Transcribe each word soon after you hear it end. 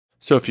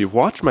So if you've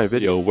watched my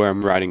video where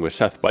I'm riding with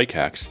Seth Bike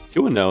Hacks,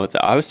 you will know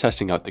that I was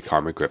testing out the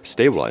Karma Grip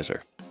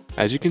stabilizer.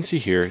 As you can see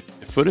here,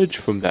 the footage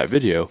from that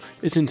video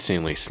is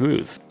insanely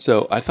smooth.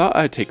 So I thought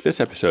I'd take this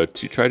episode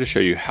to try to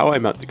show you how I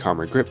mount the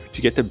Karma Grip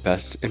to get the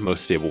best and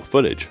most stable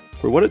footage.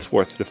 For what it's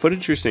worth, the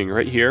footage you're seeing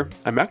right here,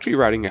 I'm actually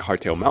riding a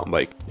hardtail mountain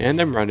bike, and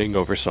I'm riding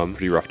over some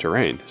pretty rough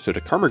terrain, so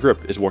the Karma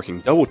Grip is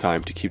working double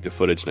time to keep the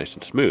footage nice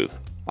and smooth.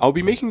 I'll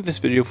be making this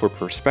video for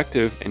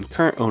prospective and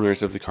current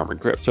owners of the Karma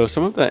Grip, so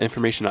some of the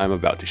information I'm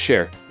about to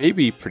share may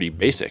be pretty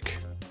basic.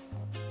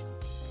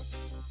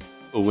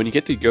 But when you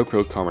get the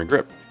GoPro Karma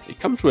Grip, it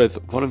comes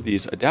with one of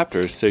these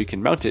adapters so you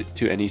can mount it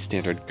to any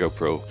standard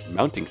GoPro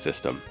mounting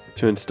system.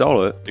 To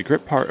install it, the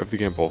grip part of the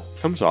gimbal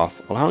comes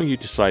off, allowing you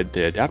to slide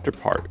the adapter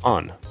part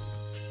on.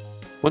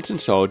 Once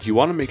installed, you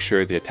want to make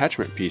sure the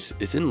attachment piece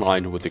is in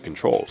line with the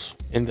controls.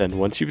 And then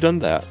once you've done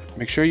that,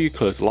 make sure you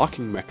close the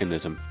locking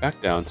mechanism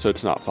back down so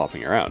it's not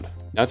flopping around.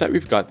 Now that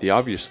we've got the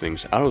obvious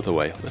things out of the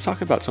way, let's talk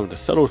about some of the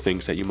subtle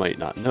things that you might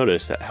not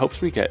notice that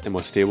helps me get the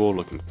most stable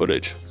looking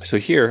footage. So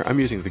here,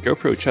 I'm using the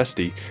GoPro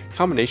Chesty in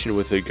combination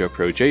with the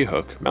GoPro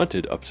J-hook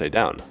mounted upside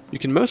down. You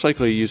can most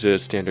likely use a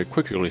standard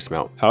quick release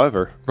mount.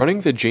 However,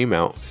 running the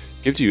J-mount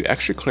gives you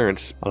extra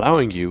clearance,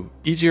 allowing you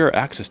easier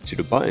access to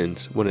the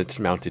buttons when it's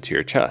mounted to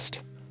your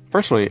chest.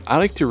 Personally, I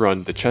like to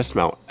run the chest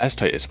mount as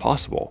tight as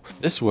possible.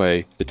 This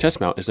way, the chest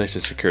mount is nice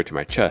and secure to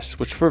my chest,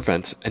 which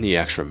prevents any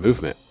extra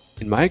movement.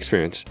 In my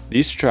experience,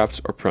 these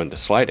straps are prone to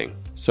sliding,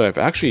 so I've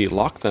actually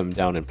locked them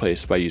down in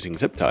place by using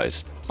zip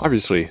ties.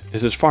 Obviously,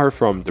 this is far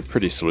from the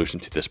pretty solution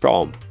to this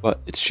problem,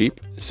 but it's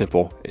cheap,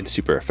 simple, and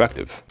super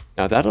effective.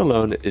 Now that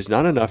alone is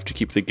not enough to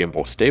keep the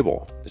gimbal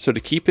stable, so to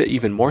keep it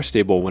even more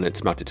stable when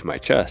it's mounted to my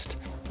chest,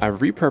 I've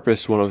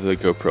repurposed one of the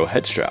GoPro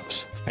head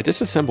straps. I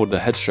disassembled the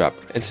head strap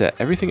and set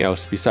everything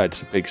else besides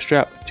the big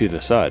strap to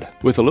the side.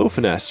 With a little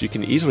finesse, you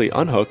can easily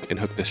unhook and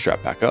hook the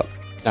strap back up.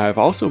 Now I've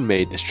also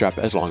made the strap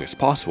as long as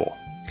possible,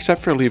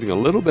 except for leaving a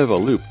little bit of a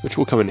loop, which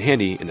will come in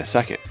handy in a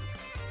second.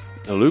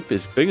 The loop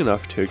is big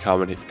enough to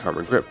accommodate the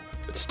Karma Grip,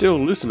 but still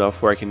loose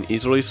enough where I can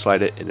easily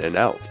slide it in and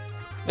out.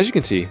 As you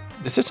can see,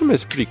 the system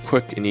is pretty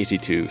quick and easy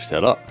to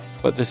set up,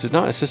 but this is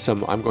not a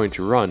system I'm going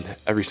to run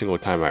every single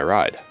time I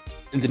ride.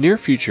 In the near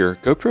future,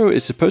 GoPro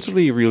is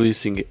supposedly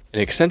releasing an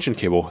extension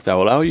cable that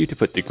will allow you to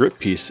put the grip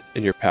piece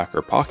in your pack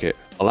or pocket,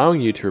 allowing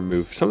you to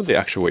remove some of the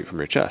extra weight from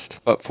your chest.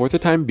 But for the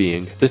time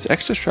being, this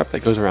extra strap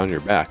that goes around your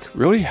back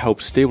really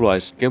helps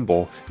stabilize the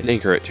gimbal and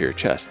anchor it to your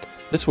chest.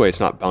 This way it's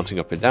not bouncing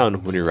up and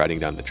down when you're riding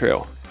down the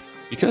trail.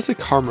 Because the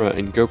Karma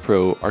and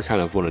GoPro are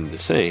kind of one and the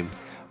same,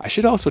 I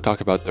should also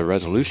talk about the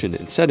resolution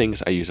and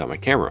settings I use on my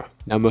camera.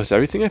 Now most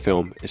everything I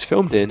film is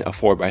filmed in a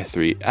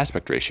 4:3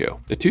 aspect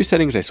ratio. The two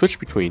settings I switch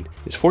between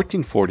is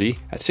 1440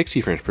 at 60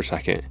 frames per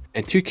second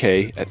and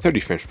 2K at 30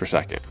 frames per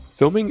second.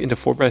 Filming in the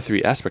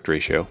 4:3 aspect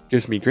ratio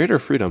gives me greater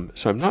freedom,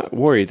 so I'm not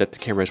worried that the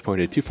camera is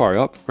pointed too far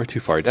up or too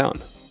far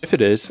down. If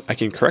it is, I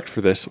can correct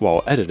for this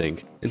while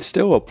editing and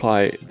still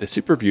apply the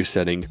super view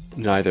setting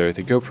in either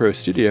the GoPro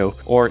Studio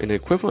or an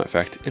equivalent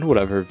effect in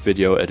whatever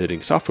video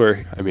editing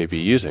software I may be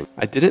using.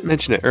 I didn't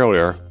mention it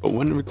earlier, but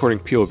when recording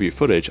POV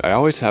footage, I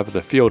always have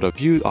the field of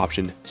view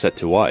option set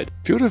to wide.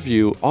 Field of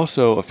view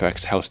also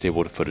affects how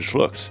stable the footage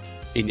looks.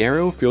 A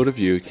narrow field of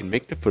view can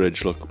make the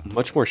footage look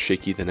much more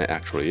shaky than it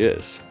actually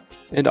is.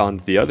 And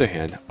on the other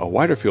hand, a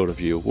wider field of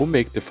view will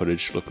make the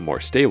footage look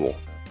more stable.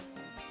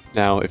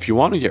 Now, if you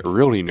want to get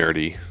really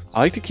nerdy, I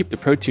like to keep the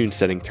Pro Tune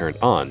setting turned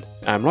on.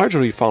 I'm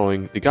largely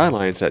following the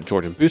guidelines that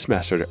Jordan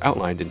Boostmaster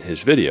outlined in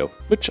his video,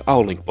 which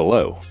I'll link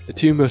below. The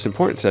two most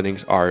important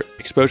settings are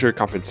exposure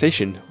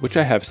compensation, which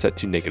I have set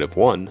to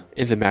 -1,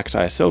 and the max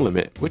ISO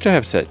limit, which I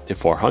have set to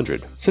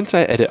 400. Since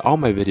I edit all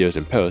my videos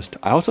in post,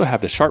 I also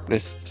have the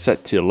sharpness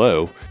set to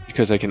low,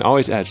 because I can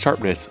always add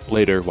sharpness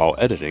later while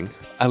editing.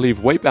 I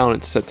leave white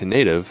balance set to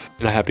native,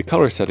 and I have the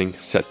color setting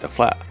set to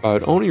flat. I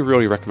would only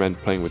really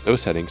recommend playing with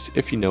those settings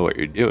if you know what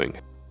you're doing.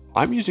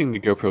 I'm using the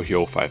GoPro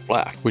Hero 5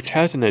 Black, which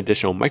has an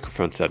additional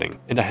microphone setting,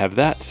 and I have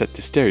that set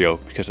to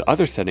stereo because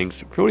other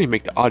settings really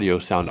make the audio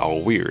sound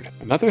all weird.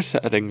 Another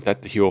setting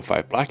that the Hero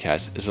 5 Black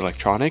has is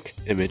electronic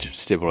image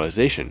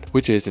stabilization,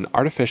 which is an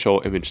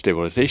artificial image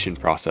stabilization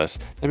process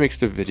that makes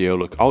the video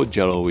look all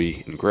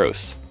jello-y and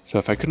gross. So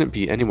if I couldn't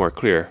be any more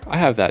clear, I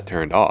have that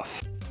turned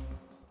off.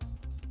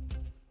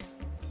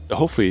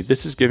 Hopefully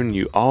this has given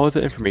you all of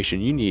the information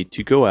you need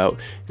to go out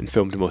and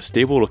film the most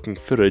stable looking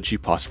footage you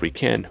possibly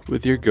can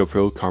with your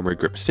GoPro Karma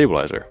Grip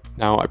stabilizer.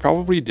 Now I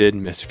probably did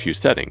miss a few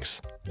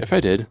settings. If I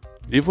did,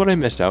 leave what I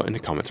missed out in the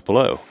comments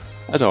below.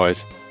 As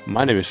always,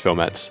 my name is Phil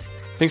Metz.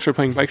 Thanks for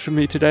playing bikes with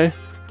me today,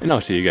 and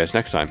I'll see you guys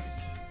next time.